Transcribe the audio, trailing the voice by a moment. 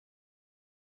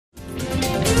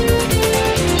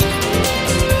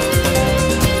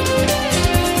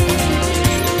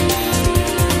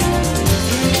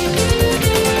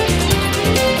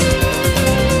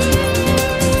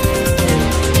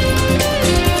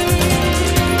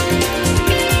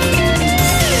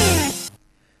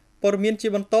រមានជា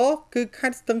បន្តគឺខេ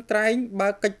ត្តស្ទឹងត្រែងបើ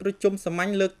កកិច្ចប្រជុំសាមញ្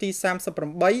ញលើកទី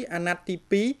38អាណត្តិ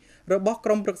ទី2របស់ក្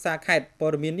រុមប្រឹក្សាខេត្តព័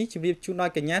ត៌មាននេះជម្រាបជូនដ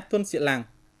ល់កញ្ញាទុនសៀកឡាំង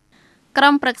ក្រុ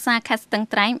មប្រឹក្សាខេត្តស្ទឹង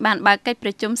ត្រែងបានបើកកិច្ចប្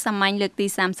រជុំសាមញ្ញលើកទី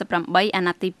38អាណ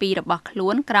ត្តិទី2របស់ខ្លួ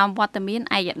នក្រោមវត្តមាន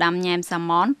ឯកឧត្តមញ៉ែមសា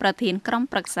ម៉នប្រធានក្រុម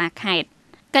ប្រឹក្សាខេត្ត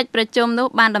កិច្ចប្រជុំនោះ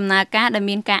បានដំណើរការដោយ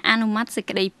មានការអនុម័តសេច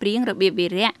ក្តីព្រាងរបៀបវា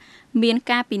រៈមាន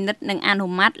ការពិនិត្យនិងអនុ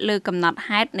ម័តលើកំណត់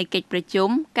ហេតុនៃកិច្ចប្រជុំ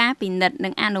ការពិនិត្យនិ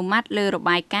ងអនុម័តលើរ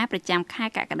បាយការណ៍ប្រចាំខែ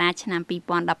កក្កដាឆ្នាំ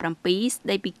2017ស្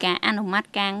តីពីការអនុម័ត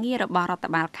ការងាររបស់រដ្ឋ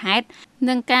បាលខេត្ត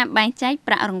និងការបែងចែក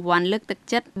ប្រាក់រង្វាន់លើកទឹក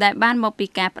ចិត្តដែលបានមកពី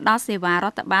ការផ្តល់សេវារ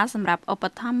ដ្ឋបាលសម្រាប់ឧប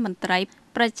ត្ថម្ភមន្ត្រី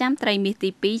ប្រចាំត្រីមាសទី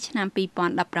2ឆ្នាំ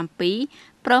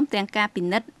2017ព្រមទាំងការពិ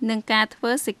និត្យនិងការធ្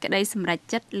វើសេចក្តីសម្រេច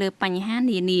ចិត្តលើបញ្ហា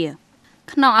នានា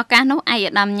ក្នុងឱកាសនោះឯកឧ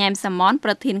ត្តមញ៉ែមសាម៉នប្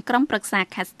រធានក្រុមប្រឹក្សា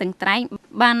ខេត្តស្ទឹងត្រែង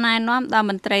បានណែនាំដល់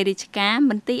មន្ត្រីរាជការ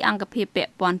មន្ទីរអង្គភាពពា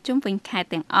ក់ព័ន្ធជុំវិញខេត្ត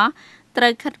ទាំងអស់ត្រូ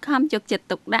វខិតខំយកចិត្ត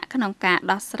ទុកដាក់ក្នុងការ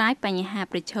ដោះស្រាយបញ្ហា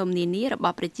ប្រឈមនានារប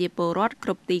ស់ប្រជាពលរដ្ឋគ្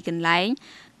រប់ទីកន្លែង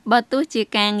បើទោះជា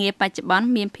ការងារបច្ចុប្បន្ន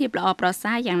មានភាពល្អប្រ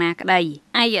សើរយ៉ាងណាក្តីឯ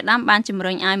កឧត្តមបានជំ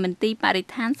រុញឲ្យមន្ទីរបរិ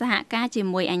ស្ថានសហការជា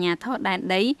មួយអាជ្ញាធរដែន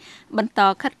ដីបន្ត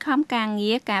ខិតខំការ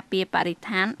ងារការពារបរិស្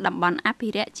ថានតំបន់អភិ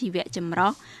រក្សជីវៈចម្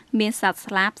រុះមានសត្វ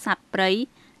ស្លាបសត្វព្រៃ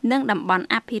និងតំបន់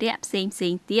អភិរក្សផ្សេង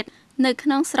ៗទៀតនៅក្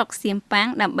នុងស្រុកសៀមប៉ាង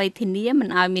ដើម្បីធានាមិន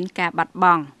ឲ្យមានការបាត់ប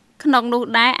ង់ក្នុងនោះ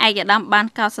ដែរឯកឧត្តមបាន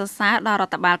កោតសរសើរដល់រ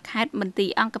ដ្ឋបាលខេត្តមន្ទីរ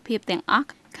អង្គភាពទាំងអស់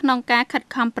ក្នុងការខិត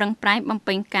ខំប្រឹងប្រែងបំ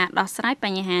ពេញការដោះស្រាយប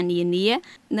ញ្ហានានា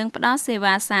និងផ្ដល់សេ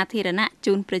វាសាធារណៈ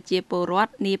ជូនប្រជាពលរដ្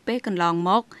ឋនាពេលកន្លង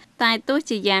មកតែទោះ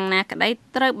ជាយ៉ាងណាក្តី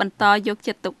ត្រូវបន្តយក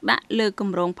ចិត្តទុកដាក់លើគ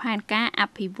ម្រោងផែនការអ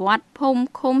ភិវឌ្ឍភូមិ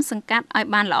ឃុំសង្កាត់ឲ្យ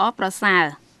បានល្អប្រសើរ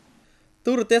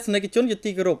ទូរទស្សនិកជនជា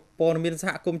ទីគោរពព័ត៌មានស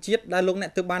ហគមន៍ជាតិដែលលោកអ្ន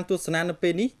កទើបបានទស្សនានៅពេ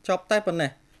លនេះចប់តែប៉ុណ្ណេះ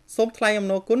សូមថ្លែងអំ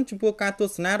ណរគុណចំពោះការទ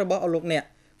ស្សនារបស់អស់លោកអ្នក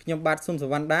ខ្ញុំបាទសុំស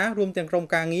វណ្ណដារួមទាំងក្រុម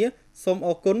ការងារសូមអ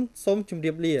រគុណសូមជម្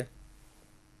រាបលា